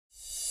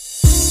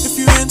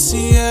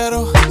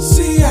Seattle,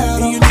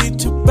 Seattle. You need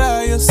to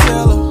buy or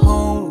sell a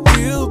home.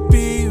 We'll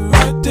be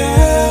right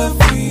there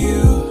for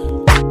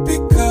you.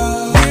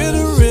 Because we're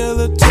the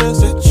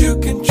realtors that you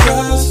can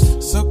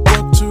trust. So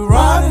go to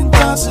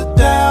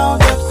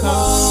rodandjohnson.com.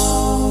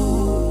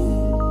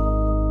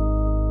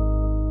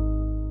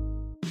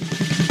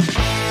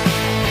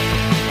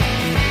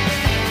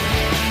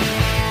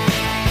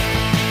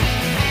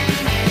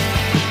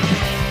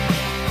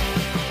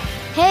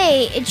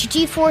 Hey, it's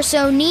G-Force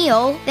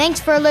O'Neill. Thanks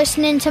for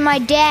listening to my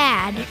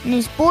dad and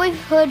his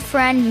boyhood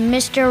friend,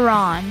 Mr.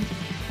 Ron.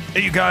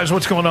 Hey, you guys,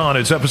 what's going on?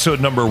 It's episode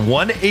number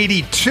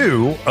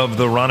 182 of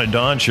The Ron and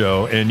Don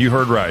Show, and you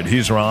heard right.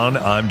 He's Ron,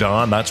 I'm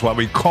Don. That's why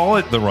we call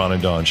it The Ron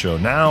and Don Show.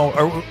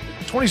 Now,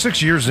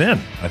 26 years in,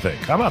 I think.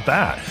 How about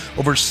that?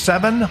 Over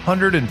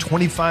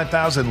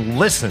 725,000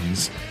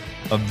 listens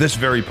of this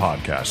very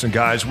podcast. And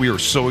guys, we are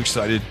so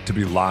excited to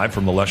be live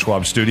from the Les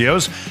Schwab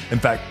Studios. In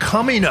fact,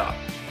 coming up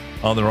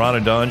on the Ron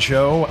and Don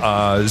Show,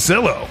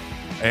 Zillow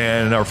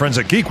and our friends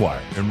at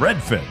GeekWire and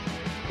Redfin,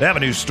 they have a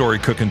new story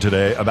cooking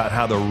today about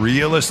how the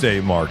real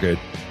estate market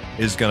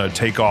is going to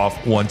take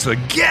off once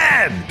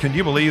again. Can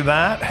you believe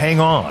that? Hang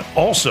on.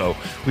 Also,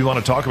 we want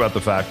to talk about the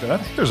fact that I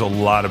think there's a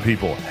lot of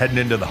people heading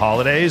into the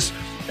holidays,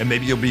 and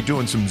maybe you'll be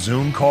doing some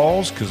Zoom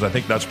calls, because I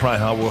think that's probably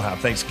how we'll have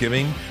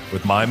Thanksgiving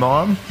with my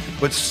mom.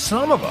 But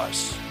some of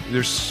us,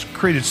 there's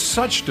created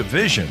such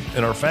division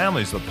in our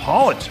families, the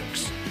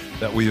politics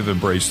that we have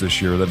embraced this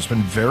year, that it's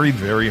been very,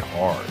 very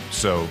hard.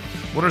 So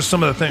what are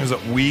some of the things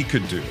that we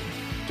could do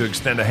to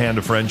extend a hand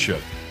of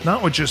friendship,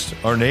 not with just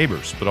our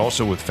neighbors, but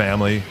also with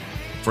family,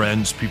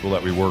 friends, people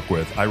that we work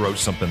with? I wrote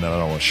something that I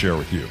don't want to share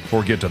with you.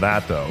 Before we get to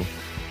that, though,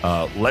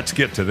 let's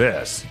get to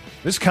this.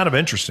 This is kind of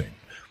interesting.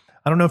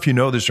 I don't know if you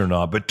know this or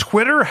not, but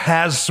Twitter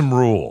has some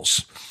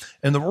rules.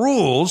 And the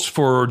rules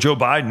for Joe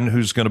Biden,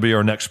 who's going to be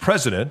our next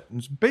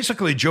president,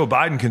 basically Joe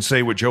Biden can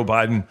say what Joe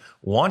Biden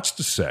wants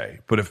to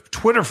say. But if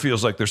Twitter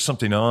feels like there's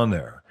something on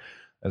there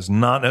that's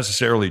not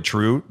necessarily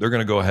true, they're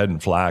going to go ahead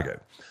and flag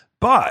it.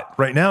 But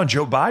right now,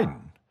 Joe Biden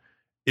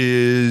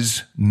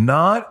is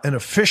not an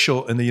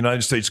official in the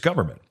United States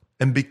government.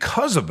 And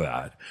because of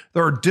that,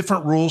 there are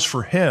different rules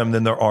for him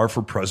than there are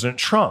for President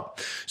Trump.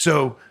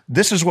 So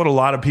this is what a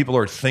lot of people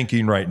are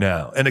thinking right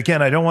now. And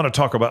again, I don't want to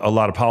talk about a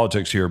lot of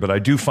politics here, but I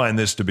do find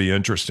this to be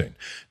interesting.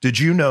 Did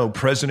you know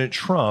President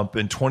Trump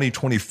in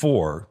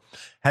 2024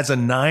 has a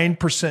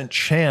 9%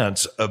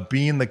 chance of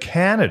being the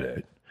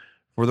candidate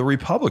for the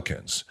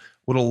Republicans?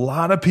 What a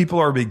lot of people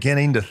are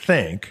beginning to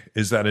think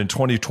is that in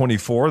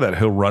 2024 that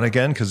he'll run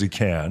again because he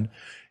can.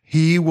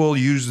 He will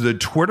use the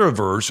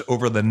Twitterverse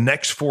over the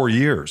next 4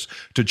 years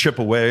to chip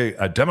away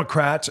at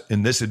Democrats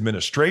in this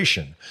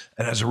administration.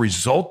 And as a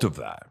result of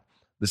that,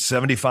 the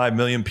 75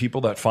 million people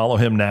that follow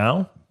him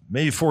now,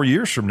 maybe 4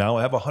 years from now,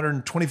 will have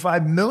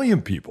 125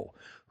 million people.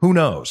 Who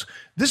knows?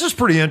 This is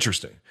pretty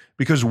interesting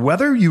because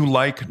whether you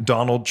like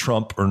Donald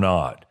Trump or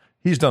not,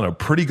 he's done a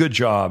pretty good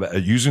job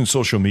at using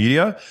social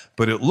media,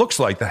 but it looks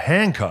like the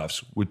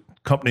handcuffs with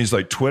companies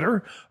like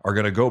Twitter are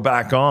going to go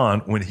back on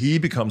when he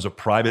becomes a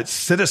private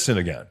citizen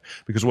again.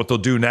 Because what they'll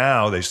do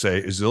now, they say,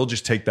 is they'll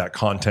just take that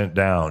content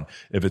down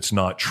if it's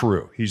not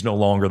true. He's no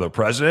longer the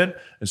president,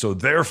 and so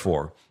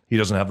therefore, he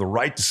doesn't have the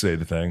right to say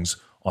the things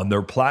on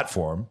their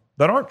platform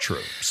that aren't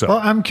true. So, well,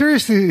 I'm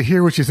curious to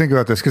hear what you think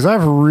about this, because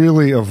I've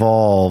really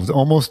evolved,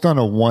 almost done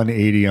a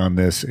 180 on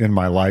this in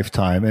my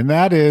lifetime, and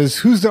that is,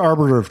 who's the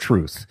arbiter of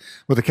truth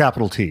with a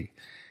capital T?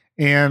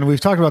 And we've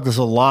talked about this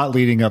a lot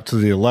leading up to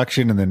the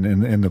election and then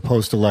in the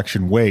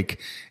post-election wake.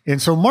 And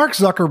so Mark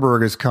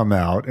Zuckerberg has come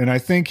out, and I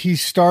think he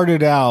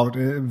started out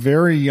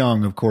very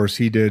young. Of course,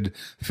 he did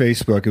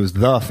Facebook. It was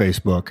the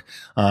Facebook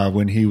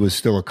when he was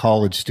still a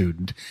college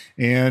student.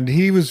 And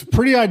he was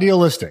pretty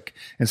idealistic.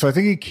 And so I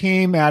think he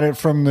came at it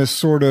from this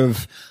sort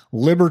of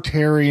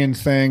libertarian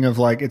thing of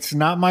like, it's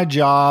not my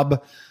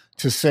job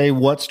to say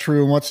what's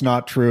true and what's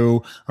not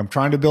true. I'm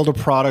trying to build a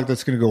product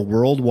that's going to go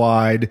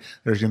worldwide.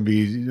 There's going to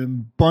be a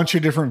bunch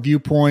of different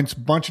viewpoints,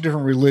 bunch of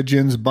different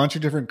religions, bunch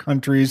of different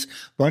countries,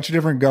 bunch of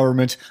different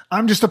governments.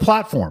 I'm just a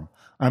platform.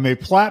 I'm a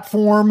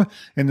platform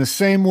in the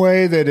same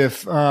way that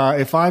if Don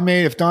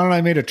and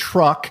I made a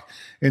truck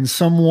and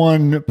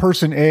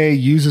person A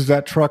uses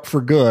that truck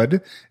for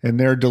good and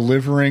they're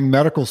delivering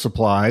medical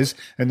supplies,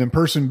 and then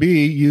person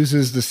B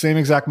uses the same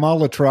exact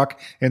model of truck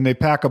and they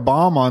pack a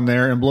bomb on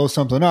there and blow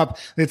something up,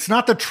 it's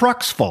not the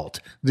truck's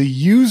fault. The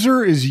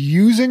user is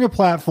using a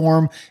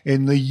platform,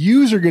 and the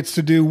user gets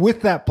to do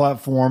with that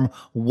platform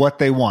what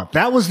they want.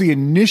 That was the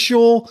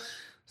initial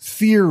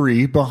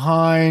theory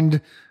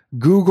behind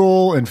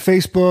Google and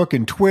Facebook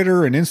and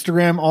Twitter and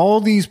Instagram.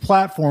 All these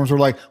platforms were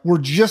like, we're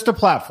just a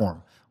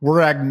platform.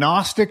 We're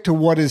agnostic to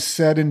what is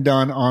said and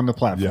done on the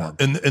platform.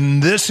 Yeah.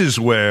 And this is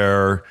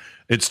where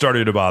it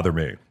started to bother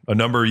me. A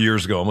number of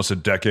years ago, almost a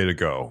decade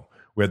ago,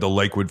 we had the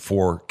Lakewood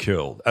Four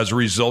killed. As a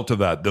result of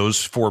that,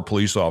 those 4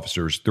 police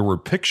officers, there were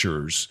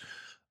pictures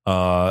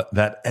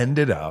that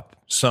ended up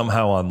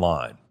somehow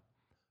online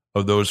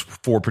of those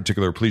 4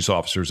 particular police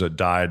officers that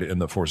died in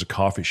the Forza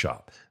coffee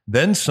shop.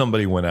 Then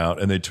somebody went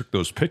out and they took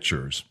those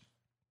pictures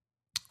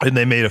And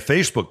they made a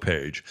Facebook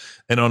page.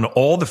 And on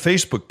all the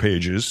Facebook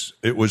pages,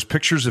 it was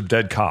pictures of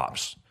dead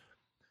cops.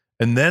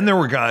 And then there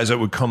were guys that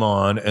would come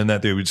on and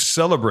that they would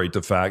celebrate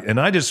the fact. And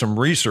I did some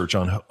research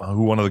on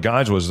who one of the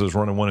guys was that was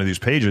running one of these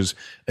pages.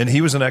 And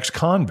he was an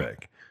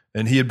ex-convict.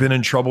 And he had been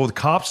in trouble with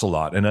cops a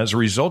lot. And as a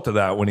result of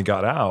that, when he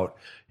got out,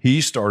 he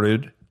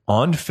started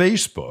on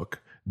Facebook,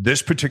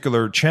 this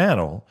particular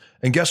channel.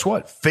 And guess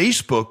what?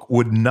 Facebook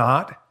would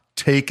not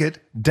take it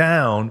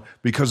down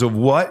because of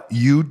what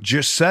you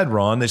just said,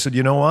 Ron. They said,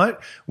 you know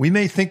what? We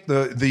may think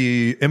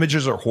the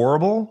images are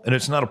horrible and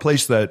it's not a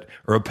place that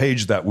or a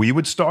page that we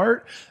would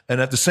start. And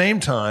at the same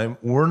time,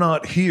 we're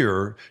not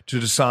here to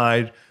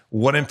decide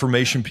what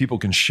information people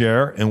can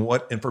share and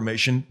what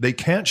information they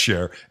can't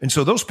share. And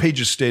so those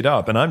pages stayed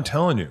up. And I'm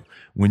telling you,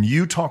 when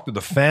you talk to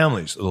the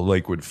families of the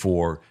Lakewood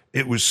Four,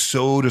 it was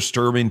so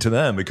disturbing to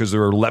them because there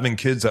were 11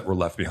 kids that were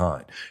left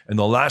behind. And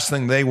the last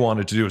thing they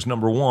wanted to do is,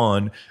 number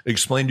one,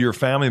 explain to your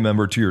family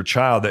member, to your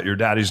child, that your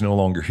daddy's no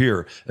longer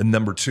here. And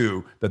number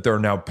two, that there are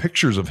now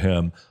pictures of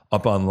him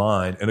up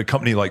online, and a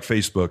company like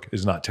Facebook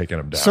is not taking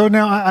them down. So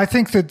now I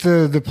think that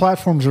the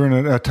platforms are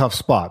in a tough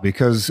spot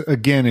because,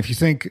 again, if you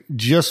think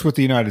just with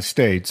the United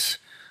States,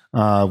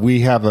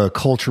 we have a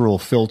cultural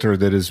filter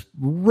that is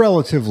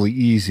relatively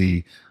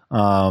easy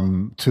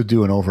to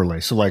do an overlay.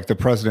 So like the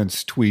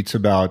president's tweets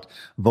about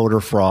voter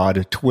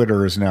fraud,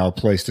 Twitter is now a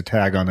place to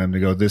tag on them to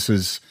go, this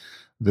is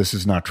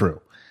not true.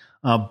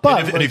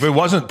 But if it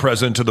wasn't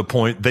president to the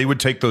point, they would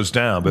take those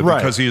down. But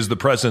because he is the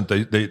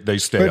president, they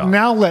stay up. But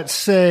now let's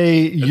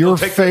say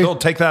they'll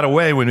take that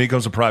away when he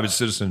becomes a private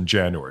citizen in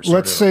January. So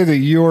let's say that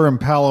you're in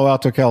Palo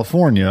Alto,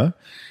 California,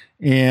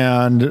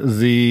 and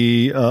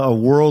a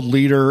world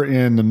leader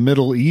in the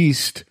Middle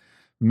East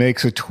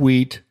makes a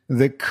tweet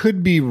that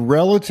could be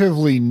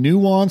relatively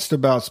nuanced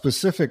about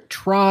specific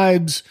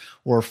tribes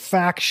or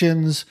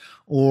factions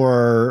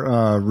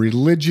or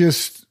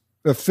religious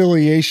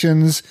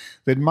affiliations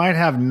that might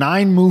have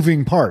 9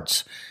 moving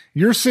parts.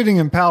 You're sitting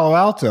in Palo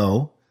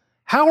Alto.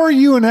 How are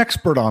you an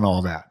expert on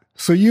all that?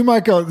 So you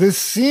might go, this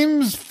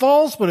seems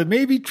false, but it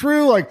may be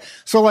true. It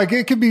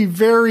could be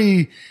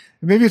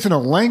maybe it's in a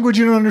language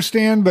you don't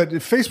understand, but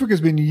Facebook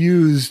has been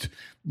used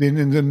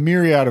in the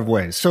myriad of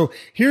ways. So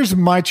here's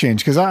my change,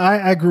 because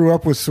I grew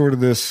up with sort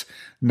of this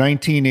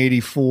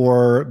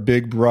 1984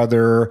 Big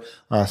Brother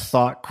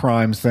thought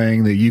crime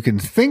thing that you can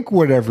think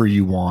whatever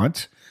you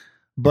want,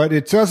 but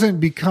it doesn't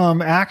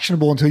become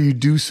actionable until you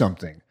do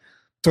something.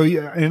 So,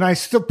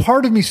 and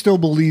part of me still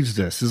believes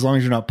this, as long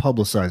as you're not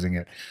publicizing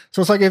it.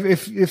 So it's like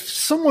if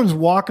someone's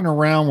walking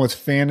around with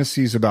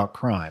fantasies about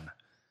crime,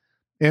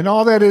 and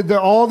all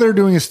they're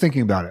doing is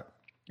thinking about it.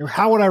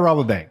 How would I rob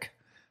a bank?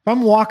 If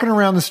I'm walking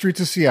around the streets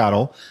of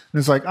Seattle and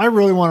it's like, I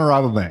really want to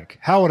rob a bank,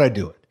 how would I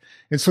do it?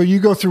 And so you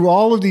go through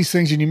all of these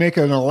things and you make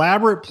an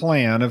elaborate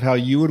plan of how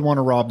you would want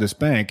to rob this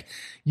bank.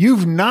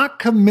 You've not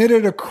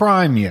committed a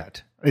crime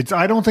yet.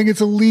 I don't think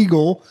it's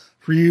illegal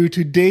for you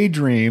to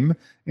daydream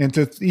and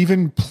to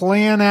even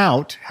plan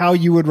out how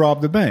you would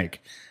rob the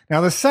bank. Now,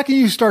 the second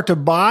you start to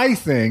buy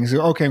things,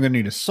 okay, I'm going to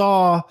need a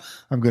saw.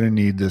 I'm going to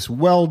need this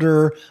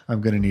welder.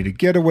 I'm going to need a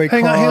getaway car.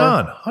 Hang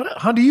on.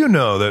 How do you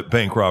know that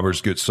bank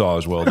robbers get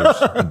saws, welders?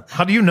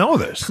 How do you know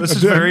this? This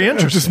is very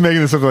interesting. I'm just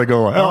making this up like,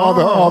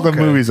 all the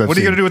movies I've seen. What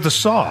are you going to do with the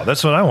saw?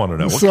 That's what I want to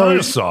know. What kind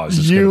of saw is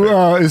this going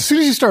to be? As soon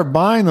as you start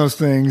buying those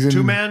things.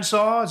 Two-man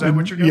saw? Is that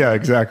what you're doing? Yeah,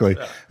 exactly.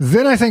 Yeah.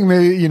 Then I think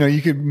maybe,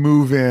 you could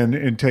move in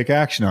and take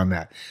action on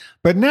that.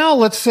 But now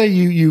let's say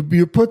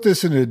you put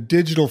this in a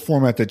digital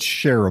format that's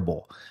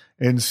shareable.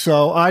 And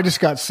so I just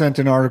got sent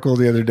an article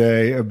the other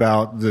day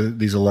about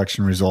these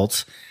election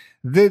results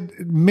that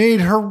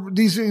made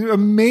these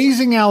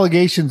amazing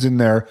allegations in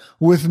there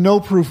with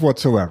no proof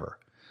whatsoever.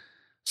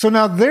 So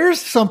now there's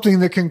something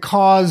that can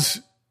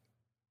cause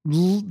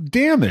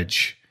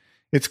damage.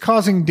 It's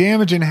causing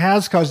damage and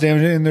has caused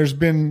damage, and there's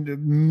been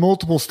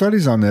multiple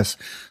studies on this.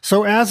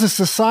 So as a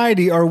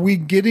society, are we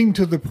getting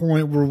to the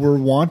point where we're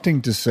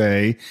wanting to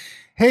say,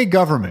 hey,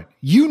 government,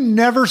 you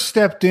never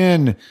stepped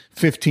in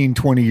 15,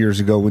 20 years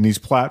ago when these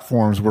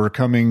platforms were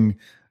coming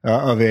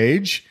of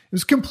age. It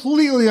was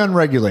completely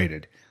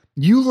unregulated.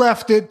 You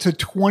left it to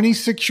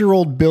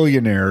 26-year-old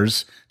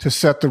billionaires to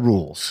set the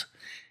rules.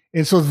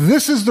 And so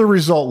this is the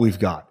result we've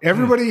got.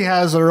 Everybody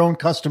has their own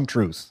custom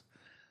truth.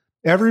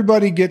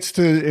 Everybody gets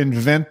to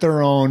invent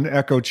their own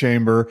echo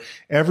chamber.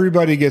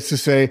 Everybody gets to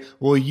say,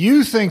 well,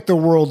 you think the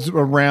world's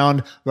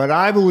around, but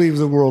I believe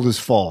the world is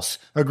false.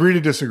 Agree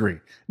to disagree.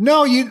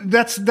 No,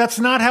 that's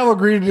not how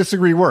agree to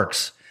disagree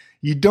works.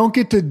 You don't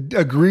get to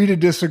agree to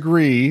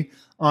disagree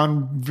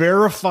on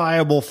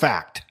verifiable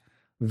fact.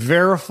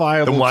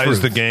 Verifiable Then why truth.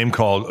 is the game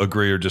called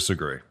agree or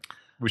disagree?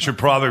 We should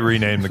probably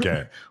rename the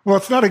game. Well,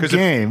 it's not a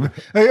game.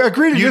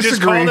 Agree to disagree. You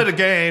just called it a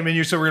game, and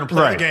you said we're going to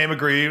play Right. the game,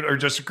 agree or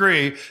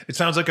disagree. It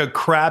sounds like a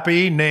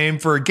crappy name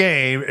for a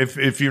game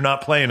if you're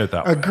not playing it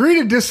that way. Agree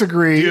to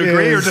disagree. Do you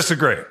agree or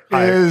disagree?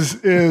 Is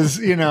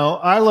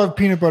I love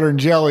peanut butter and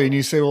jelly, and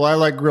you say, well, I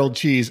like grilled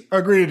cheese.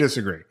 Agree to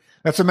disagree.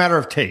 That's a matter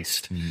of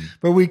taste.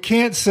 But we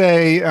can't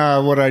say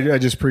what I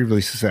just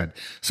previously said.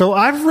 So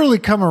I've really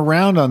come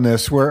around on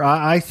this where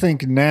I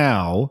think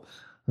now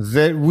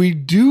that we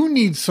do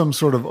need some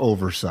sort of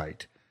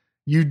oversight.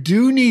 You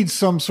do need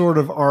some sort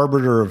of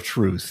arbiter of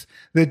truth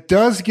that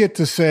does get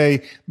to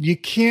say, you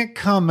can't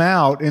come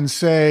out and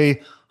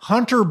say,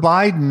 Hunter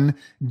Biden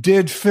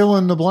did fill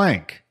in the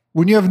blank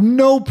when you have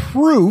no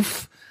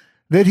proof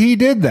that he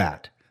did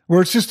that,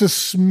 where it's just a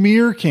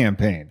smear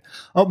campaign.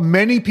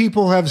 Many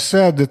people have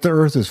said that the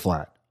earth is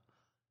flat.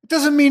 It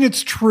doesn't mean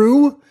it's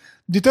true.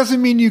 It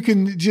doesn't mean you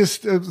can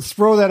just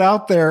throw that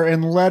out there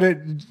and let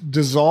it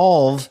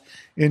dissolve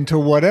into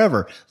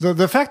whatever.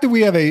 The fact that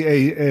we have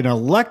an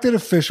elected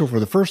official for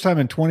the first time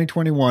in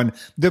 2021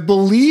 that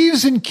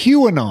believes in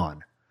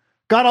QAnon,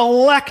 got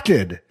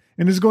elected,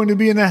 and is going to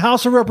be in the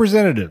House of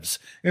Representatives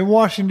in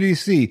Washington,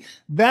 D.C.,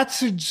 that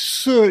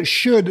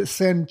should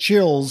send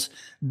chills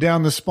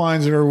down the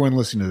spines of everyone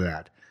listening to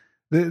that.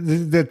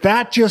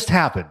 That just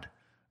happened.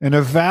 An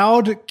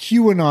avowed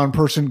QAnon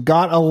person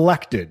got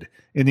elected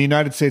in the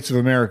United States of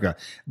America.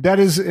 That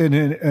is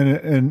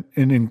an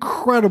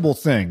incredible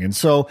thing. And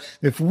so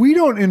if we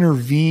don't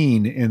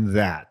intervene in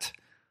that,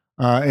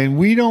 and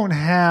we don't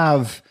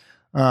have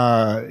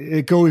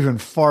it go even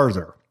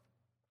farther.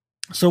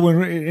 So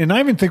and I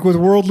even think with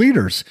world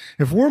leaders,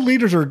 if world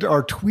leaders are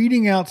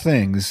tweeting out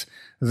things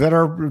that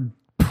are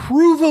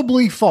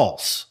provably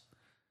false,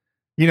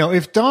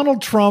 if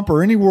Donald Trump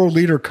or any world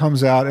leader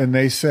comes out and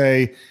they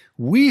say,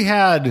 we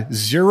had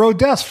 0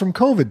 deaths from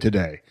COVID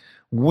today,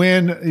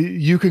 when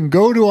you can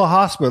go to a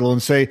hospital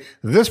and say,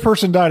 this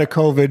person died of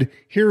COVID,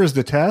 here is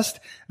the test,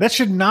 they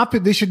should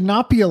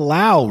not be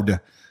allowed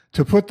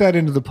to put that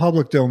into the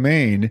public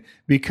domain,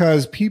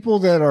 because people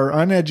that are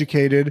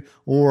uneducated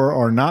or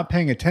are not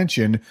paying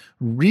attention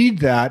read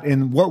that,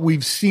 and what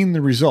we've seen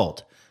the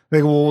result.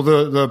 They go, well,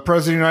 the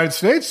president of the United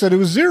States said it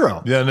was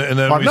 0. Yeah, and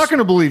then I'm not going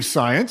to believe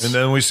science. And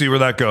then we see where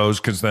that goes,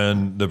 because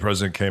then the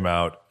president came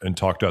out and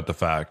talked about the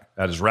fact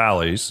at his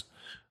rallies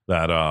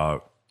that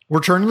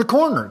we're turning the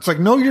corner. It's like,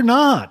 no, you're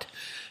not.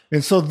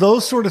 And so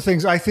those sort of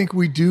things, I think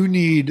we do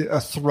need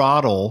a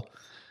throttle,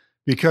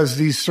 because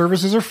these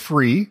services are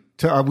free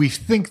to, we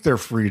think they're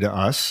free to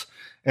us.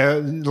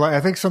 I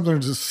think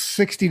sometimes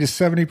 60 to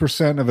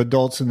 70% of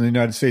adults in the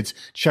United States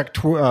check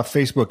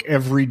Facebook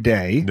every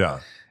day.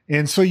 Yeah.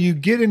 And so you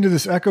get into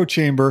this echo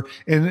chamber,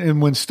 and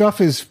when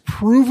stuff is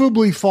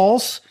provably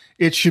false,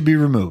 it should be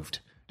removed.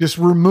 Just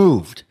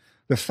removed.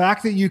 The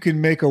fact that you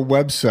can make a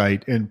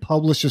website and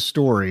publish a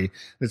story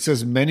that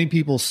says many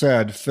people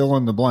said fill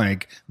in the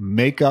blank,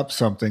 make up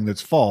something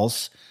that's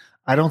false,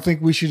 I don't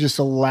think we should just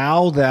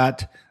allow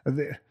that.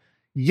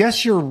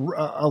 Yes, you're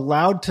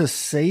allowed to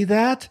say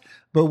that,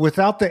 but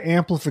without the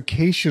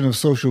amplification of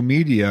social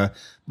media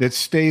that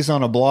stays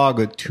on a blog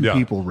that two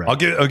people read. I'll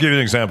give you an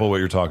example of what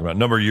you're talking about. A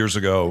number of years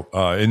ago,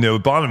 in the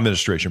Obama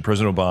administration,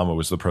 President Obama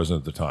was the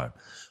president at the time.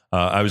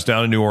 I was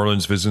down in New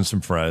Orleans visiting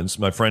some friends.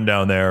 My friend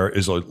down there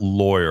is a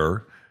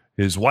lawyer.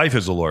 His wife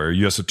is a lawyer,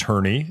 U.S.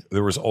 attorney.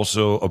 There was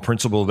also a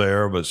principal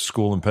there of a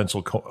school in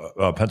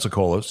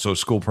Pensacola, so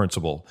school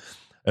principal.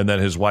 And then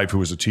his wife, who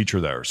was a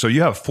teacher there. So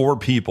you have 4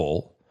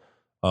 people,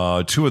 2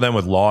 of them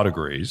with law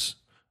degrees,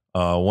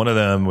 one of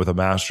them with a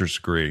master's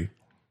degree,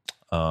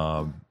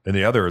 and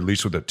the other at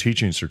least with a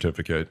teaching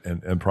certificate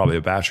and probably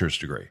a bachelor's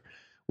degree.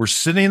 We're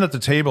sitting at the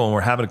table and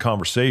we're having a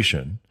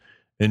conversation,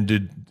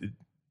 and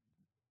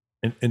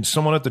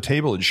someone at the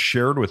table had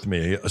shared with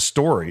me a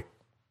story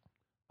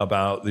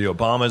about the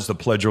Obamas, the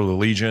Pledge of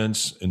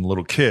Allegiance, and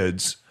little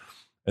kids,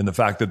 and the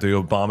fact that the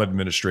Obama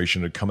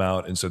administration had come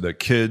out and said that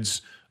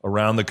kids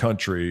around the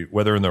country,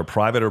 whether in their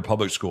private or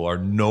public school, are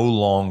no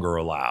longer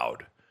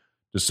allowed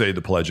to say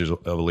the Pledge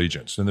of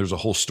Allegiance. And there's a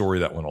whole story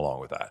that went along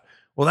with that.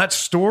 Well, that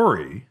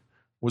story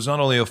was not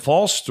only a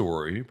false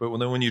story, but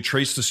when you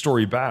trace the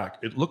story back,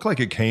 it looked like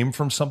it came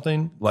from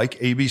something like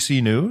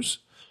ABC News,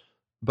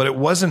 but it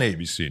wasn't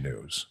ABC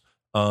News.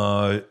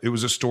 It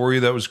was a story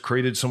that was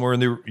created somewhere in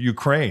the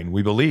Ukraine,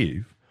 we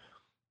believe.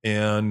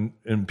 And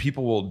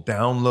people will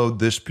download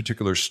this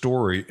particular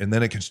story, and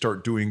then it can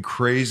start doing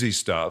crazy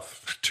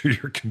stuff to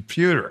your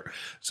computer.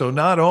 So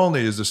not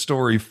only is the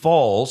story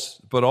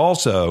false, but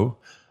also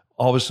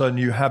all of a sudden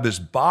you have this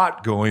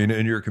bot going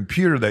in your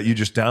computer that you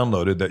just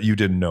downloaded that you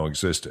didn't know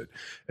existed.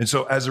 And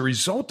so as a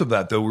result of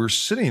that, though, we're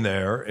sitting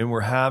there and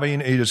we're having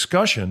a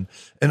discussion,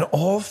 and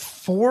all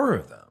four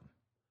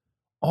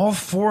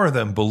of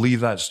them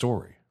believe that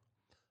story.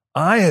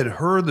 I had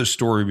heard the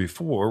story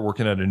before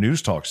working at a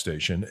news talk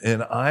station,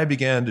 and I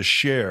began to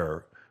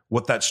share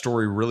what that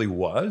story really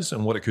was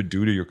and what it could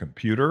do to your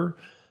computer,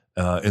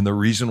 and the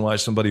reason why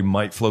somebody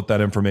might float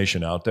that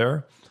information out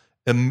there.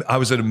 And I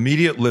was an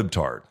immediate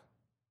libtard.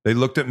 They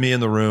looked at me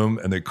in the room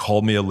and they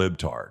called me a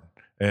libtard.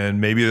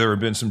 And maybe there had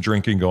been some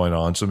drinking going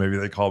on, so maybe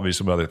they called me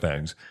some other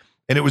things.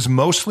 And it was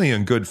mostly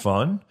in good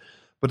fun,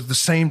 but at the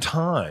same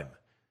time,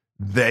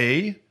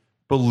 they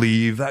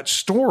believe that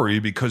story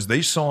because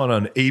they saw it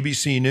on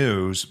ABC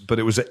News, but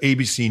it was an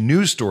ABC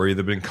News story that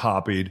had been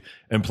copied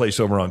and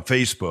placed over on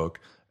Facebook,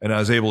 and I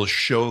was able to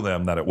show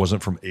them that it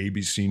wasn't from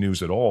ABC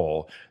News at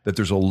all, that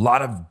there's a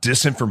lot of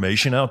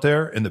disinformation out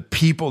there, and the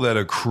people that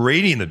are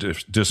creating the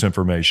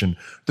disinformation,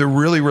 they're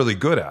really, really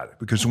good at it.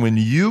 Because when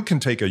you can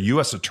take a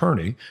U.S.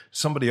 attorney,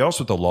 somebody else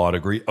with a law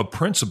degree, a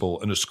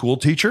principal, and a school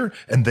teacher,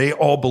 and they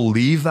all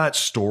believe that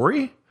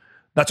story,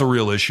 that's a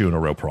real issue and a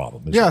real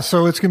problem. Yeah,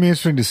 so it's going to be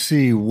interesting to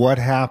see what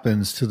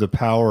happens to the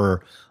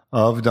power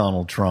of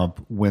Donald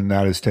Trump when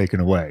that is taken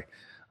away.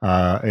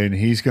 And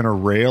he's going to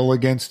rail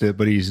against it,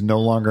 but he's no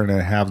longer going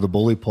to have the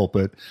bully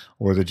pulpit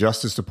or the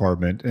Justice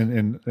Department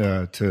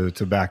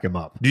to back him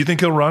up. Do you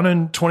think he'll run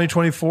in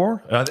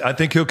 2024? I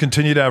think he'll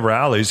continue to have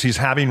rallies. He's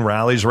having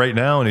rallies right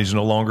now, and he's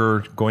no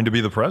longer going to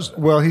be the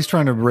president. Well, he's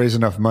trying to raise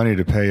enough money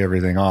to pay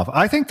everything off.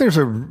 I think there's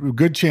a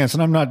good chance,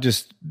 and I'm not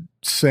just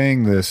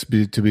saying this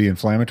to be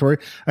inflammatory.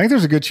 I think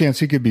there's a good chance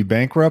he could be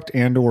bankrupt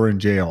and or in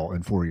jail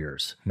in 4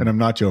 years. And I'm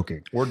not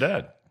joking. Or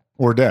dead.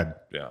 Or dead.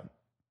 Yeah.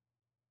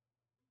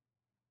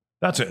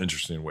 That's an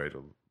interesting way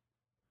to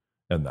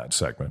end that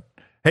segment.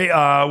 Hey,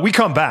 we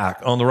come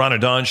back on the Ron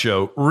and Don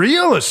Show.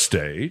 Real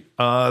estate.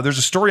 There's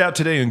a story out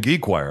today in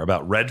GeekWire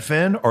about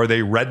Redfin. Are they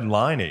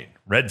redlining?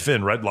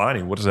 Redfin,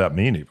 redlining. What does that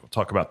mean? We'll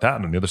talk about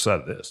that on the other side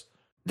of this.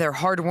 They're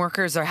hard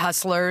workers, they're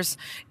hustlers,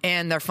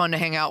 and they're fun to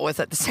hang out with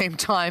at the same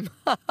time.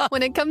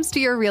 When it comes to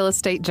your real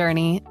estate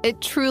journey,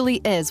 it truly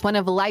is one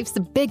of life's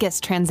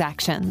biggest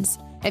transactions.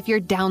 If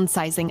you're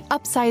downsizing,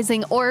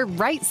 upsizing, or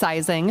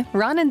right-sizing,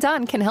 Ron and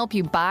Don can help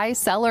you buy,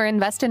 sell, or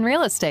invest in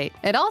real estate.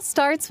 It all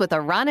starts with a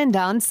Ron and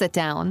Don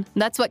sit-down.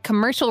 That's what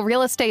commercial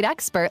real estate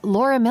expert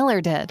Laura Miller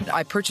did.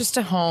 I purchased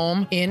a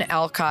home in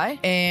Alki,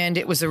 and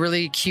it was a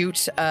really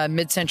cute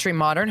mid-century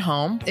modern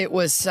home. It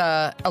was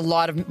a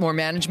lot of more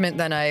management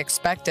than I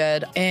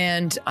expected,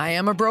 and I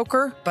am a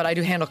broker, but I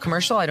do handle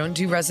commercial. I don't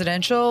do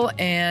residential,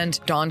 and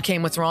Don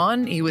came with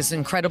Ron. He was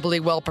incredibly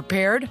well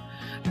prepared.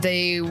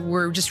 They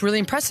were just really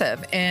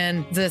impressive.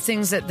 And the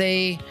things that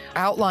they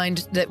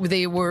outlined that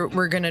they were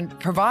going to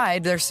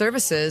provide, their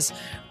services,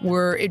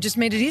 it just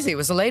made it easy. It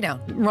was a laydown.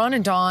 Ron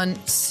and Don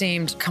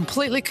seemed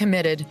completely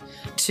committed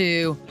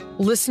to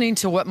listening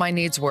to what my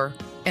needs were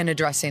and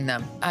addressing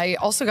them. I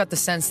also got the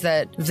sense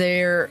that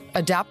they're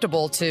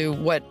adaptable to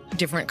what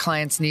different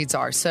clients' needs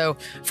are. So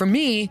for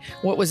me,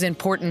 what was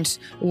important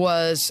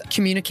was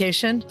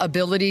communication,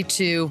 ability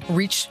to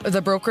reach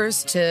the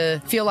brokers,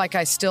 to feel like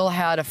I still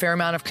had a fair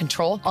amount of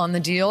control on the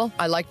deal.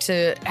 I like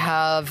to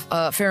have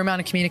a fair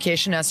amount of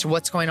communication as to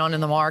what's going on in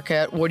the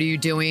market. What are you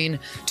doing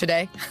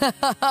today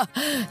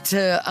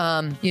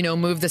to,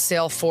 move the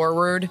sale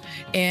forward?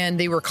 And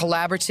they were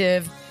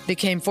collaborative. They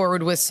came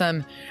forward with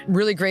some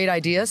really great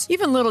ideas,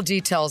 even little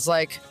details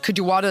like, could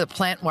you water the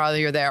plant while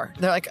you're there?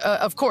 They're like,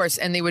 of course.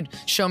 And they would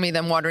show me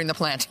them watering the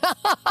plant.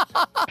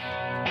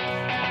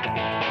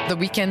 The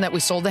weekend that we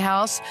sold the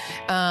house,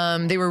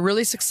 they were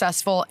really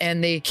successful,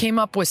 and they came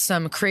up with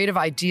some creative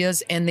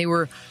ideas, and they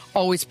were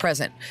always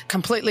present,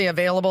 completely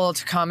available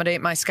to accommodate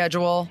my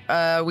schedule.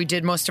 We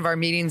did most of our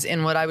meetings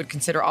in what I would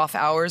consider off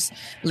hours,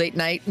 late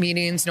night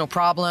meetings, no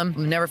problem.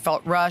 Never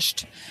felt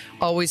rushed.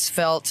 Always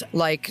felt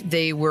like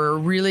they were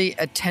really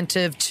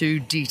attentive to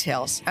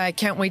details. I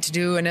can't wait to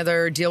do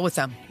another deal with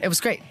them. It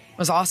was great. It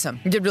was awesome.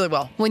 We did really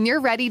well. When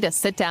you're ready to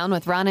sit down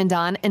with Ron and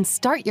Don and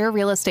start your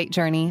real estate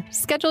journey,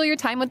 schedule your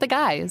time with the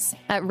guys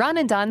at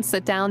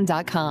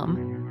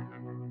ronanddonsitdown.com.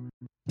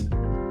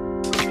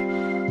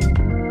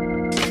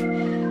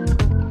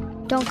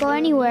 Don't go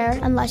anywhere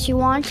unless you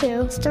want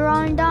to. It's the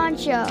Ron and Don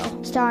Show,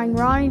 starring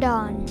Ron and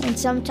Don, and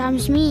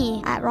sometimes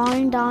me at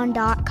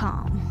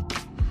ronanddon.com.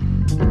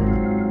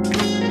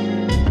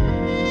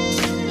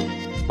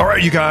 All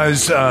right, you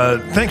guys,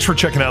 thanks for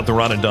checking out the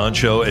Ron and Don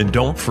Show. And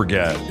don't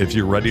forget, if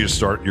you're ready to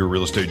start your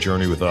real estate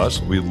journey with us,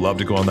 we'd love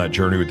to go on that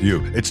journey with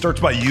you. It starts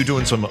by you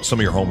doing some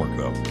of your homework,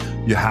 though.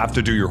 You have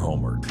to do your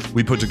homework.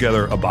 We put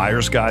together a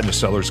buyer's guide and a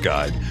seller's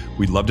guide.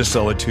 We'd love to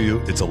sell it to you.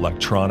 It's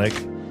electronic.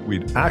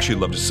 We'd actually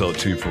love to sell it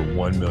to you for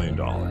 $1 million.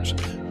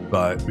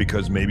 But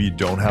because maybe you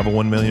don't have a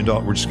 $1 million,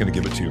 we're just going to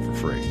give it to you for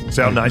free.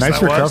 Sound nice?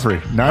 Nice recovery.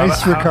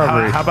 Nice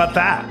recovery. How about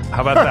that?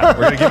 How about that?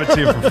 We're going to give it to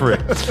you for free.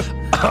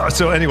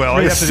 So anyway,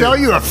 all you have to sell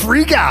do, you a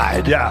free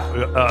guide. Yeah.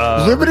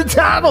 Limited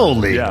time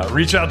only. Yeah.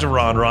 Reach out to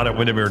Ron at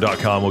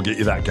Windermere.com. We'll get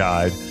you that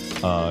guide.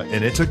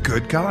 And it's a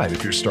good guide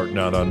if you're starting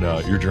out on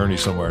your journey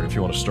somewhere. And if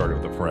you want to start it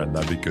with a friend,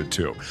 that'd be good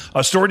too.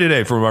 A story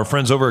today from our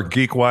friends over at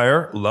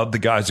GeekWire. Love the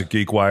guys at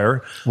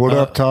GeekWire. What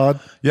up, Todd?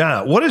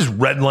 Yeah. What is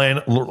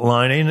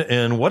redlining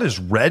and what is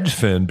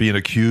Redfin being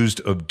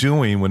accused of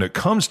doing when it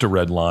comes to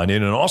redlining?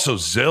 And also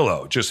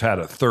Zillow just had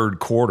a third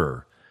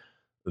quarter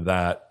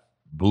that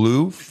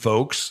blew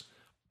folks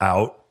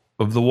out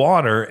of the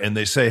water. And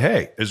they say,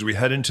 hey, as we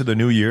head into the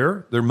new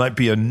year, there might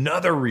be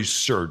another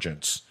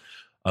resurgence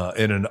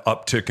in an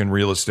uptick in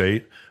real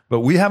estate.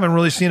 But we haven't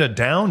really seen a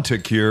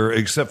downtick here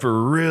except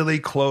for really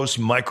close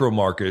micro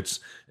markets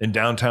in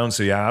downtown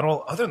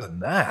Seattle. Other than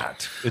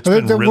that, it's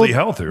been really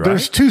healthy, right?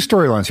 There's two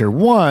storylines here.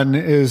 One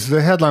is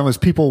the headline was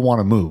people want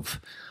to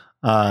move.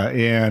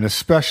 And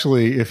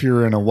especially if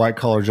you're in a white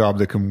collar job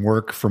that can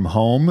work from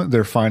home,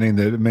 they're finding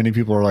that many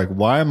people are like,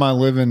 why am I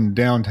living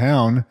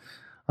downtown?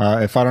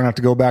 if I don't have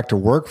to go back to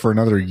work for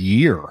another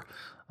year.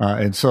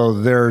 And so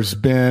there's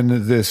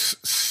been this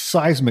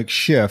seismic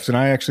shift. And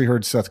I actually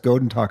heard Seth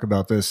Godin talk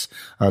about this,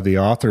 the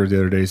author the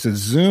other day. He said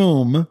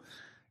Zoom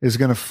is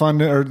going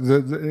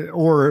to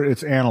or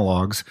its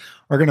analogs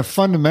are going to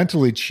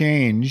fundamentally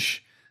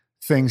change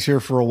things here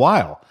for a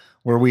while,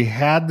 where we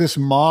had this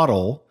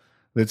model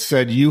that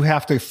said you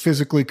have to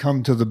physically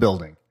come to the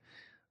building.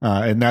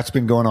 And that's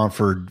been going on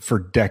for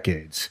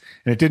decades.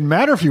 And it didn't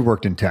matter if you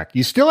worked in tech.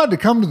 You still had to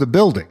come to the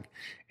building.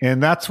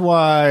 And that's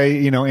why,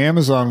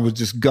 Amazon was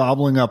just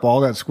gobbling up all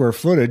that square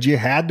footage. You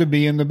had to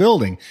be in the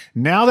building.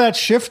 Now that's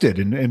shifted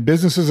and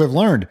businesses have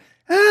learned,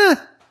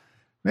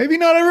 maybe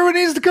not everyone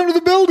needs to come to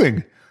the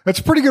building. That's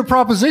a pretty good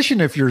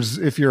proposition if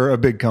you're a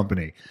big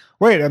company.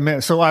 Wait a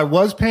minute. So I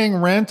was paying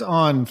rent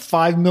on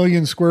 5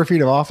 million square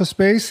feet of office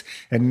space,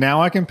 and now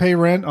I can pay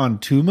rent on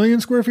 2 million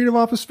square feet of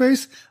office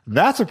space.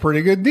 That's a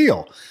pretty good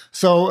deal.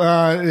 So,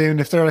 and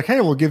if they're like,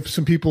 hey, we'll give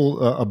some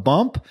people a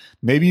bump,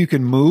 maybe you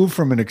can move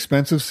from an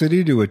expensive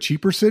city to a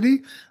cheaper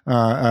city.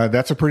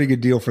 That's a pretty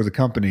good deal for the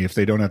company if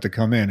they don't have to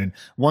come in. And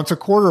once a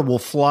quarter, we'll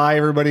fly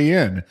everybody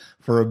in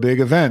for a big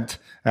event.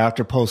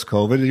 After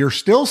post-COVID, you're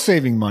still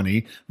saving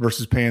money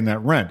versus paying that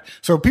rent.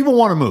 So people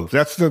want to move.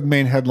 That's the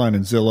main headline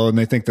in Zillow, and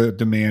they think the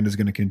demand is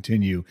going to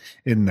continue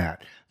in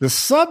that. The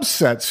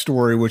subset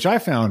story, which I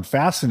found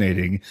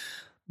fascinating,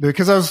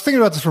 because I was thinking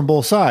about this from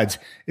both sides,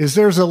 is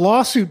there's a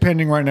lawsuit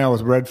pending right now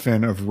with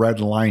Redfin of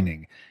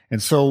redlining.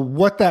 And so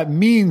what that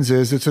means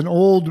is it's an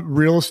old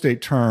real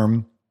estate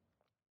term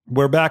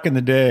where back in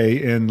the day,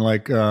 in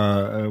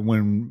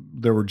when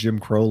there were Jim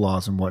Crow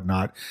laws and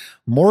whatnot,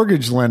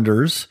 mortgage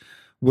lenders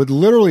would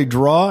literally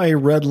draw a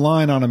red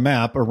line on a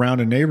map around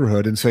a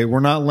neighborhood and say, we're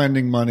not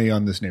lending money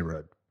on this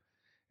neighborhood.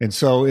 And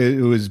so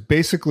it was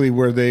basically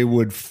where they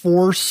would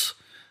force,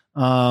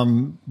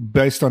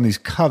 based on these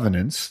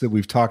covenants that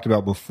we've talked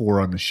about before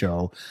on the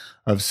show,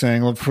 of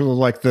saying, for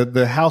like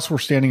the house we're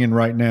standing in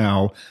right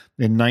now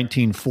in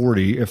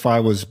 1940, if I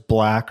was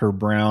black or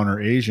brown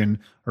or Asian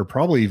or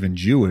probably even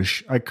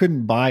Jewish, I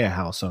couldn't buy a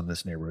house on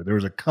this neighborhood. There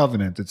was a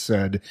covenant that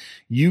said,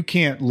 you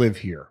can't live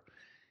here.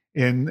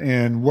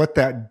 And what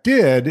that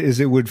did is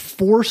it would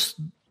force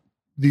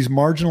these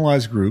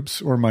marginalized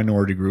groups or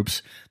minority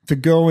groups to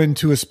go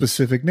into a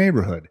specific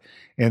neighborhood.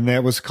 And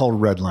that was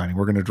called redlining.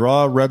 We're going to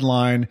draw a red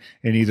line,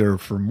 and either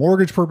for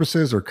mortgage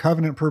purposes or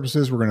covenant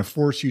purposes, we're going to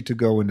force you to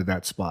go into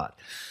that spot.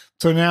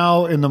 So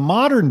now in the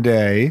modern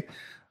day,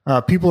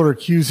 people are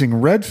accusing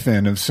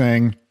Redfin of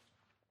saying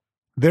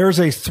there's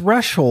a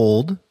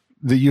threshold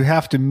that you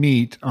have to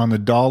meet on the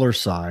dollar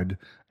side,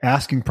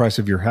 asking price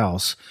of your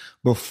house,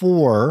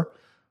 before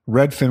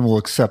Redfin will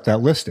accept that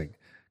listing.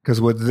 Because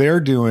what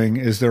they're doing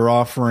is they're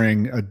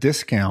offering a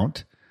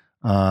discount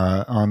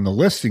on the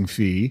listing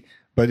fee,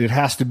 but it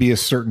has to be a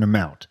certain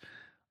amount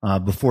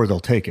before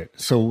they'll take it.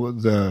 So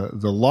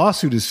the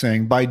lawsuit is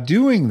saying by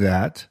doing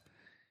that,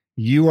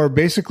 you are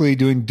basically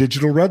doing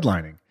digital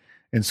redlining.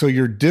 And so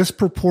you're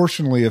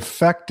disproportionately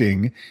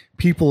affecting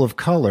people of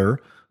color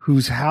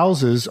whose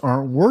houses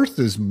aren't worth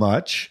as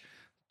much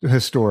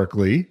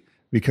historically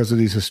because of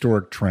these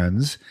historic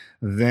trends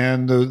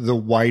than the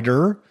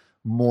whiter,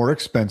 more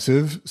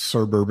expensive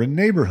suburban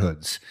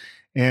neighborhoods.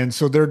 And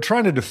so they're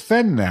trying to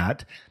defend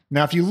that.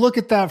 Now, if you look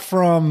at that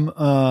from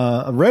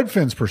a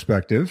Redfin's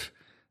perspective,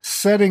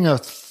 setting a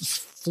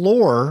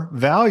floor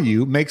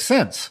value makes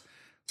sense.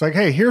 It's like,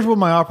 hey, here's what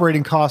my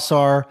operating costs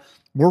are.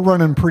 We're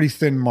running pretty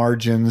thin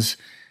margins.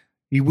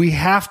 We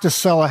have to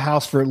sell a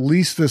house for at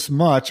least this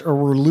much or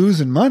we're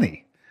losing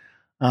money.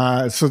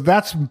 So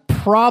that's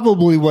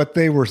probably what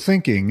they were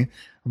thinking.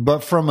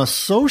 But from a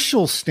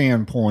social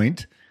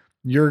standpoint,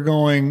 you're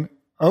going,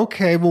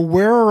 okay, well,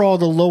 where are all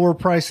the lower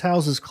price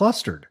houses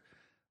clustered?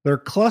 They're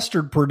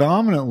clustered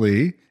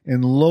predominantly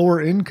in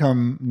lower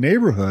income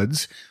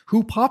neighborhoods.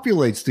 Who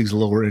populates these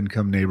lower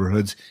income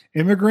neighborhoods?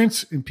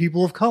 Immigrants and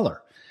people of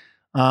color.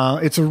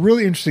 It's a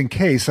really interesting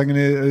case. I'm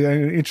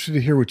interested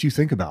to hear what you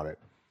think about it.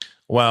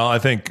 Well, I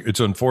think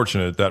it's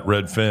unfortunate that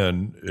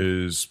Redfin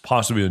is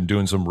possibly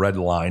doing some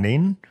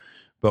redlining,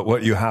 but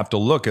what you have to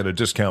look at a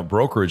discount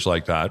brokerage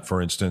like that,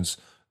 for instance,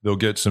 they'll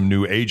get some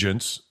new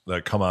agents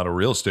that come out of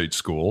real estate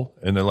school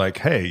and they're like,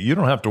 hey, you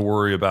don't have to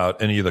worry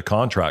about any of the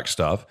contract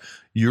stuff.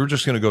 You're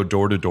just going to go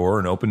door to door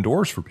and open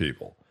doors for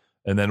people.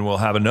 And then we'll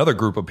have another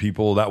group of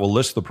people that will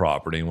list the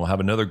property, and we'll have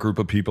another group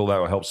of people that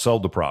will help sell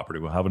the property.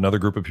 We'll have another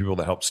group of people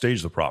that help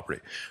stage the property.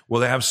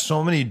 Well, they have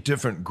so many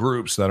different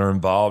groups that are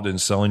involved in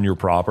selling your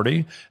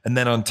property. And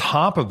then on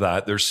top of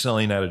that, they're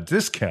selling at a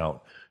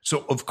discount.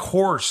 So of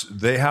course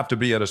they have to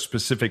be at a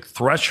specific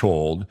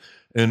threshold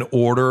in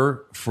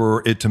order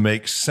for it to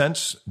make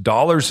sense,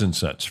 dollars and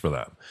cents for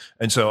them.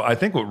 And so I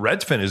think what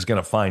Redfin is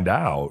going to find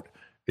out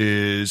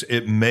is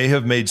it may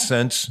have made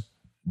sense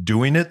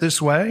doing it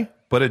this way,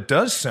 but it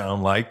does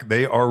sound like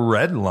they are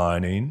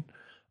redlining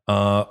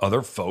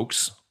other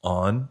folks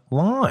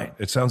online.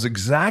 It sounds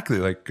exactly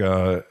like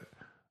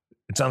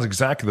what's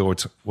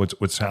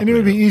happening. And it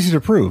would be easy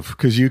to prove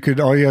because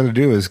all you have to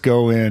do is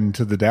go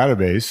into the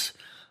database,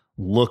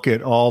 look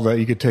at all that.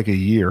 You could take a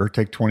year,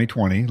 take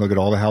 2020, look at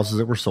all the houses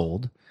that were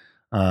sold,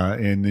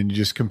 and then you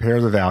just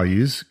compare the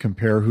values,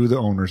 compare who the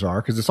owners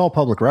are, because it's all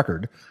public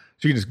record.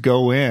 So you can just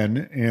go in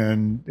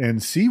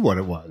and see what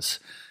it was.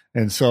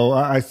 And so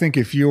I think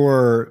if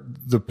you're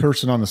the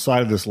person on the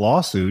side of this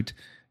lawsuit,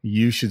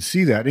 you should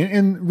see that.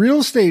 And real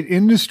estate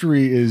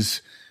industry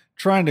is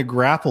trying to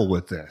grapple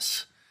with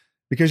this,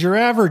 because your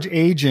average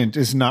agent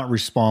is not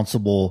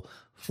responsible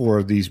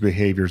for these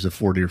behaviors of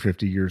 40 or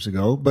 50 years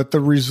ago, but the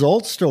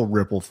results still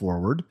ripple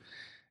forward.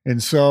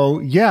 And so,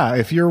 yeah,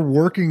 if you're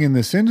working in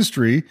this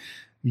industry,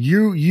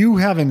 you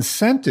have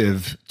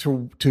incentive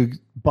to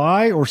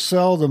buy or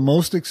sell the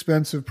most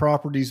expensive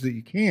properties that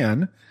you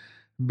can,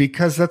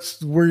 because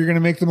that's where you're going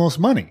to make the most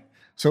money.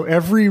 So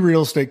every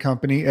real estate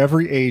company,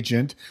 every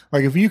agent,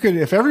 like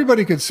if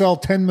everybody could sell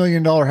 $10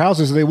 million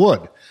houses, they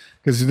would,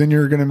 because then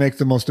you're going to make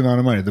the most amount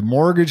of money. The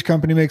mortgage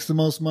company makes the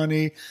most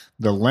money.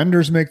 The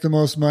lenders make the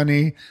most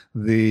money.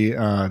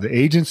 The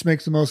agents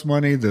make the most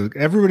money.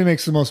 Everybody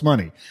makes the most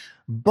money.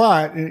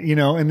 But,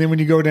 and then when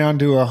you go down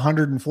to a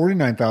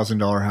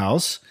 $149,000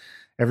 house,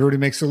 everybody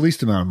makes the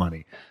least amount of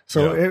money.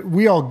 So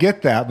we all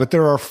get that, but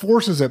there are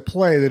forces at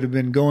play that have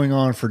been going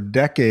on for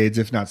decades,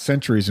 if not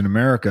centuries, in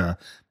America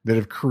that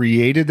have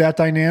created that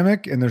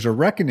dynamic. And there's a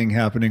reckoning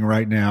happening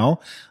right now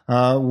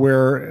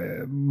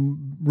where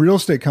real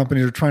estate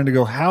companies are trying to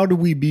go, how do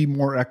we be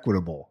more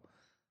equitable?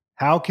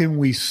 How can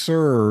we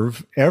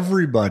serve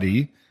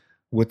everybody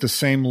with the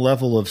same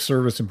level of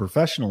service and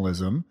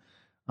professionalism,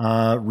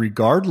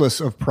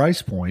 regardless of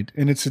price point?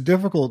 And it's a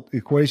difficult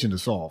equation to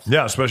solve.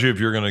 Yeah, especially if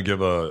you're going to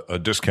give a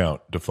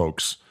discount to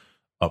folks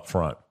up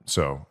front.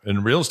 So,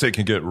 and real estate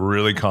can get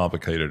really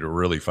complicated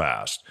really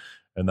fast.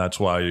 And that's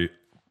why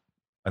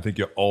I think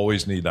you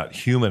always need that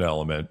human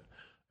element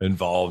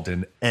involved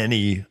in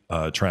any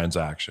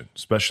transaction,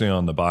 especially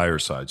on the buyer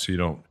side. So you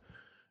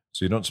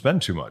don't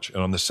spend too much.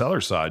 And on the seller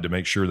side, to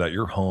make sure that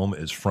your home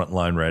is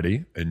frontline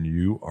ready and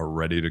you are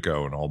ready to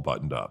go and all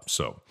buttoned up.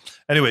 So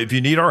anyway, if you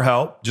need our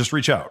help, just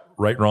reach out.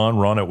 Right,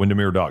 Ron at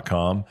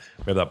Windermere.com.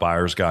 We have that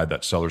buyer's guide,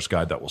 that seller's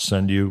guide that we'll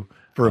send you.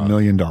 For $1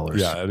 million.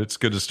 Yeah, and it's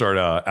good to start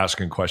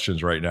asking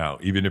questions right now.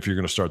 Even if you're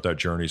going to start that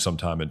journey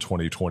sometime in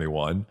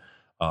 2021,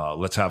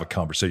 let's have a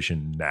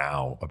conversation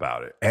now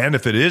about it. And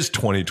if it is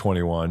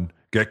 2021,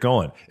 get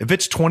going. If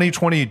it's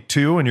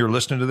 2022 and you're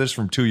listening to this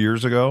from 2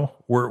 years ago,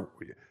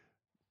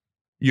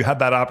 you had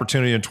that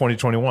opportunity in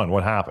 2021.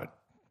 What happened?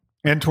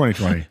 And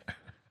 2020.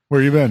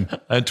 Where you been?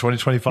 And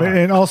 2025.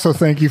 And also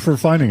thank you for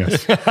finding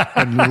us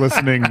and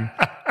listening.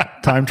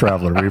 Time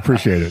traveler. We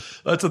appreciate it.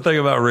 That's the thing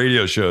about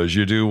radio shows.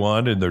 You do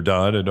one and they're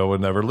done and no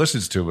one ever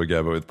listens to them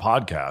again. But with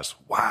podcasts,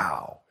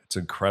 wow, it's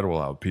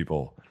incredible how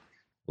people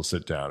will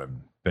sit down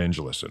and binge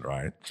listen,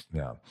 right?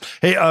 Yeah.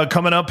 Hey,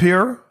 coming up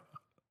here,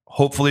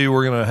 hopefully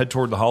we're going to head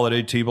toward the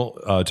holiday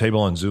table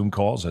on Zoom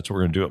calls. That's what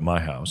we're going to do at my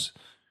house.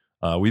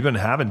 We've been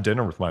having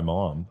dinner with my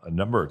mom a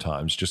number of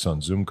times just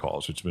on Zoom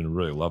calls, which has been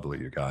really lovely,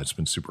 you guys. It's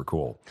been super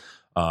cool.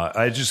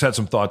 I just had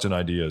some thoughts and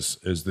ideas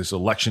as this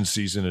election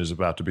season is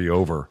about to be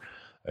over.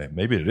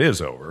 Maybe it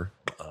is over.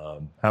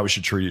 How we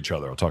should treat each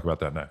other. I'll talk about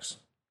that next.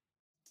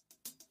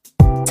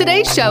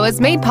 Today's show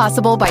is made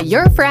possible by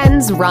your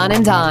friends Ron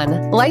and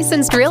Don,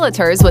 licensed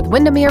realtors with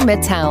Windermere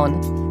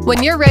Midtown.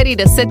 When you're ready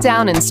to sit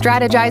down and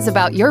strategize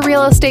about your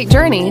real estate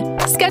journey,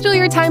 schedule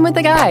your time with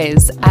the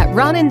guys at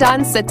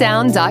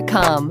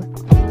ronanddonsitdown.com.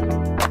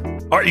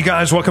 All right, you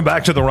guys, welcome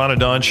back to the Ron and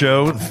Don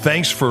Show.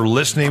 Thanks for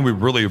listening. We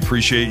really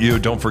appreciate you.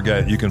 Don't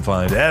forget, you can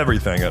find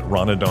everything at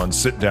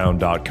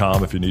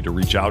ronanddonsitdown.com if you need to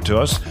reach out to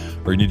us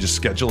or you need to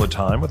schedule a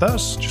time with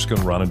us. Just go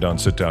to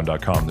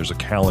ronanddonsitdown.com. There's a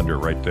calendar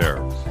right there.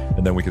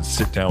 And then we can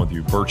sit down with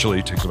you virtually.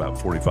 It takes about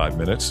 45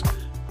 minutes.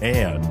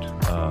 And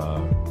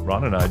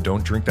Ron and I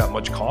don't drink that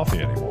much coffee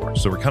anymore.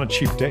 So we're kind of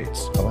cheap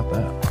dates. How about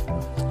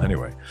that?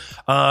 Anyway,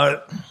 I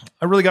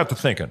really got to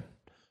thinking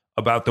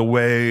about the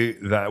way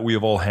that we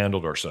have all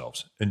handled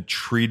ourselves and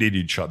treated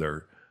each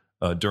other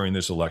during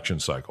this election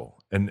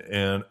cycle. And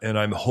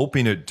I'm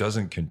hoping it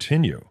doesn't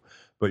continue.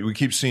 But we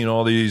keep seeing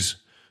all these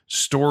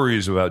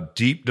stories about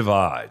deep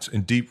divides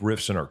and deep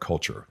rifts in our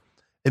culture.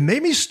 It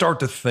made me start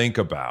to think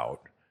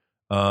about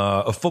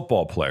a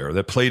football player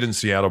that played in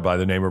Seattle by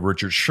the name of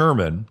Richard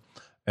Sherman,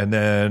 and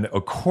then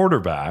a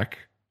quarterback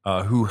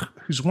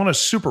who's won a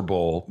Super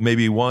Bowl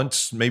maybe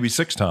once, maybe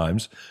 6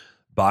 times,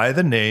 by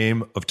the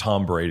name of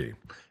Tom Brady.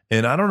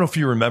 And I don't know if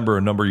you remember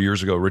a number of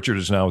years ago, Richard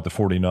is now with the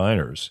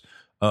 49ers.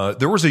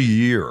 There was a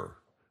year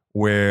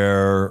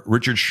where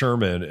Richard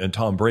Sherman and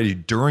Tom Brady,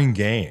 during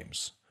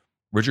games,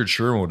 Richard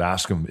Sherman would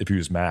ask him if he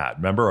was mad.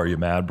 Remember, are you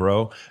mad,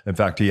 bro? In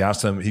fact, he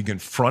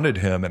confronted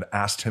him and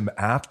asked him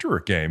after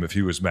a game if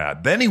he was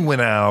mad. Then he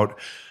went out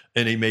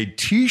and he made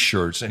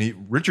T-shirts,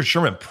 and Richard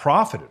Sherman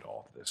profited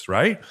off this,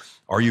 right?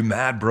 Are you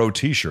mad, bro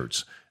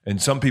T-shirts.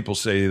 And some people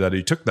say that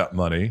he took that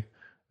money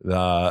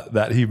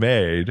that he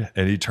made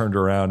and he turned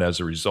around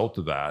as a result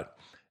of that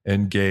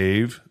and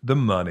gave the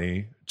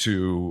money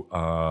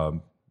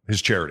to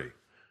his charity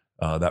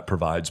that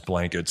provides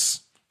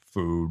blankets,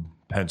 food,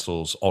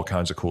 pencils, all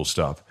kinds of cool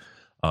stuff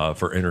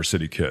for inner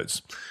city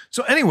kids.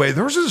 So anyway,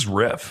 there was this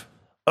riff,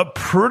 a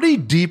pretty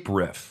deep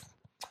riff.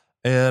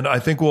 And I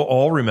think we'll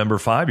all remember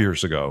 5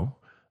 years ago,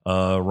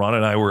 Ron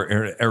and I were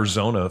in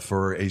Arizona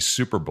for a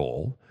Super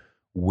Bowl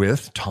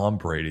with Tom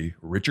Brady,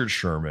 Richard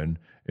Sherman,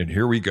 and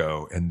here we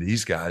go. And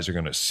these guys are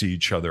going to see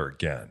each other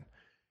again.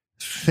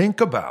 Think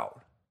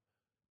about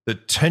the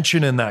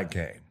tension in that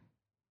game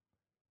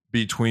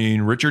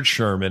between Richard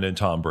Sherman and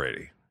Tom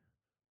Brady.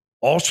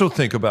 Also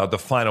think about the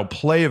final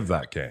play of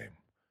that game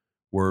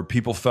where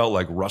people felt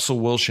like Russell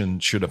Wilson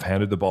should have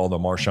handed the ball to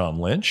Marshawn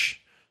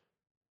Lynch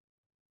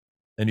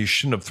and he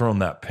shouldn't have thrown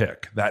that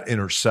pick, that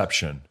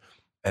interception.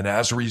 And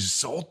as a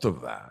result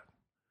of that,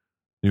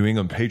 New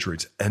England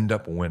Patriots end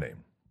up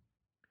winning.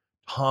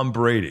 Tom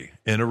Brady,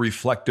 in a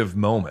reflective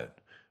moment,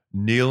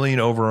 kneeling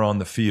over on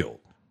the field.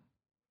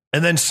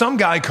 And then some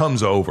guy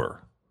comes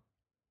over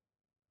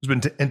who's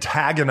been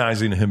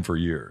antagonizing him for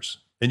years.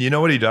 And you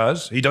know what he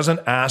does? He doesn't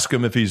ask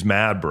him if he's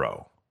mad,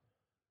 bro.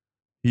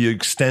 He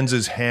extends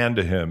his hand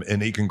to him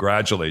and he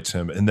congratulates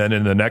him. And then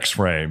in the next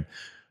frame,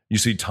 you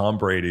see Tom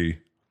Brady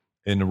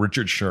and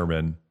Richard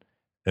Sherman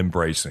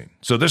embracing.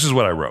 So this is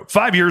what I wrote.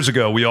 5 years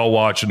ago, we all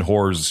watched in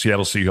horror as the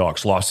Seattle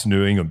Seahawks lost to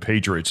New England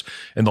Patriots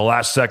in the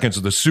last seconds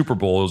of the Super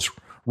Bowl as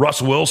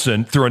Russ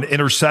Wilson threw an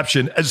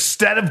interception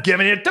instead of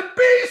giving it to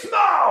Beast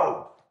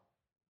Mode.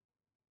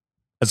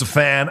 As a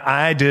fan,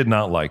 I did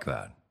not like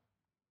that.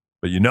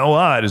 But you know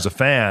what? As a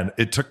fan,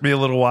 it took me a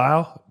little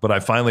while, but I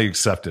finally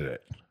accepted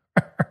it.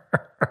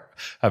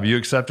 Have you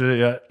accepted it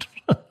yet?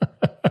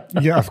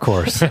 Yeah, of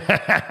course.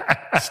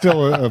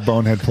 Still a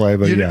bonehead play,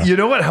 but yeah. You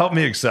know what helped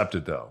me accept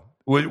it, though?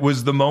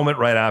 Was the moment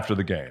right after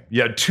the game.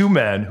 You had two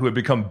men who had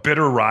become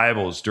bitter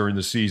rivals during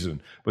the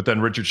season, but then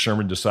Richard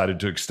Sherman decided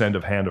to extend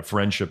a hand of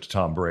friendship to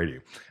Tom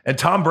Brady. And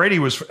Tom Brady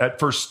was at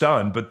first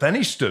stunned, but then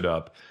he stood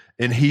up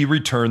and he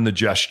returned the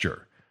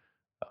gesture.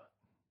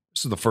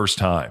 This is the first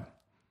time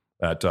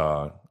that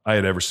I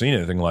had ever seen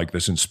anything like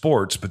this in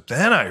sports. But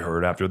then I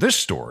heard after this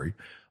story,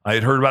 I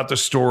had heard about the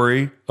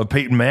story of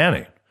Peyton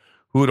Manning,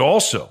 who had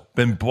also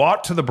been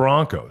brought to the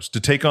Broncos to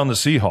take on the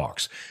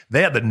Seahawks.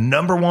 They had the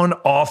number one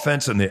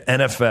offense in the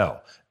NFL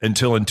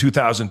until in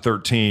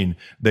 2013,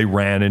 they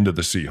ran into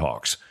the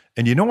Seahawks.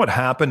 And you know what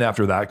happened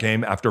after that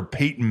game? After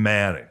Peyton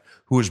Manning,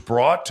 who was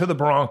brought to the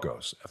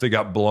Broncos after they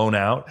got blown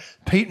out,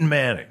 Peyton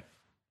Manning,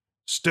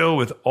 still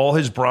with all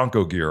his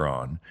Bronco gear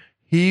on,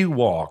 he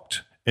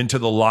walked into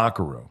the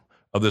locker room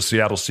of the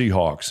Seattle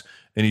Seahawks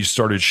and he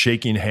started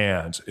shaking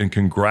hands and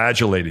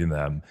congratulating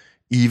them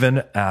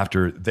even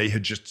after they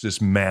had just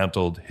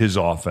dismantled his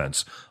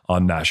offense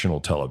on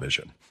national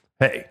television.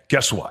 Hey,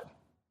 guess what?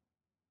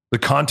 The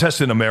contest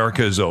in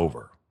America is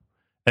over.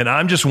 And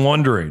I'm just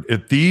wondering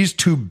if these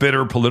two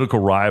bitter political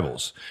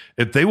rivals,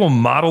 if they will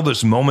model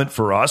this moment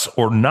for us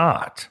or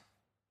not.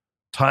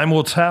 Time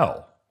will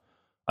tell.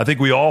 I think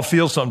we all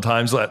feel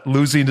sometimes that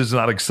losing is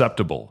not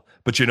acceptable.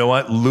 But you know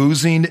what?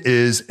 Losing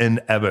is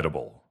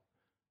inevitable.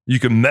 You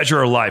can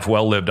measure a life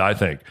well lived, I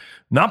think,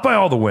 not by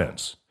all the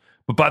wins,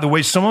 but by the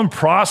way someone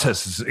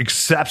processes,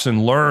 accepts,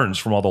 and learns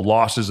from all the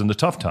losses and the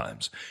tough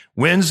times.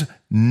 Wins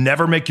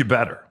never make you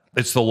better.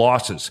 It's the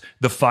losses,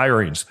 the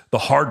firings, the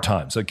hard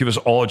times that give us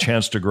all a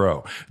chance to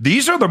grow.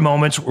 These are the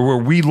moments where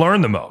we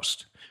learn the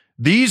most.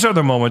 These are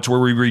the moments where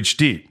we reach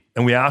deep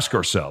and we ask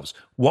ourselves,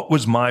 what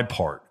was my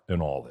part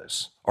in all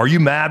this? Are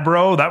you mad,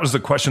 bro? That was the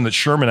question that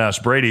Sherman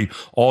asked Brady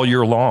all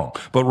year long.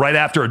 But right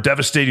after a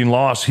devastating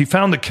loss, he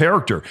found the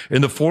character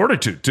and the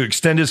fortitude to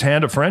extend his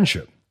hand of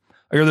friendship.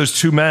 I hear those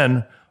two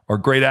men are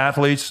great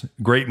athletes,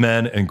 great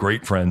men, and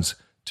great friends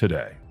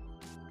today.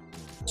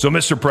 So,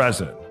 Mr.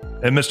 President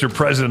and Mr.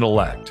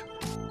 President-elect,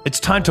 it's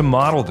time to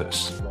model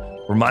this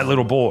for my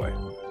little boy,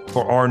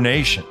 for our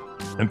nation,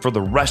 and for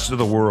the rest of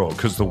the world,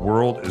 because the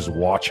world is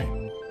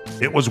watching.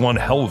 It was one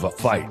hell of a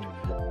fight,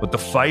 but the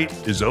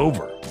fight is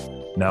over.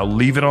 Now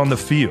leave it on the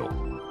field.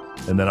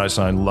 And then I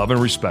sign love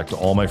and respect to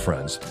all my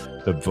friends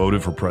that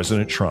voted for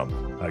President Trump.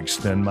 I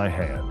extend my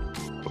hand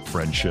of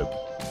friendship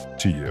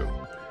to you.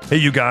 Hey,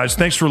 you guys,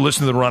 thanks for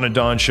listening to the Ron and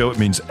Don Show. It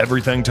means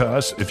everything to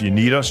us. If you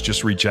need us,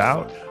 just reach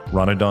out,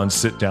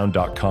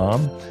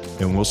 ronanddonsitdown.com,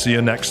 and we'll see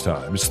you next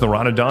time. It's the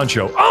Ron and Don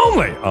Show,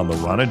 only on the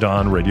Ron and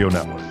Don Radio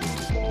Network.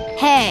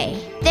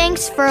 Hey,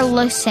 thanks for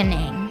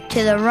listening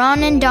to the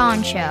Ron and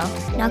Don Show.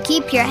 Now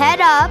keep your head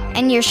up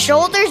and your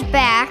shoulders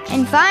back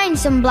and find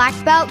some black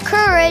belt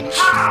courage.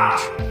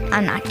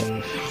 I'm not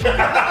kidding.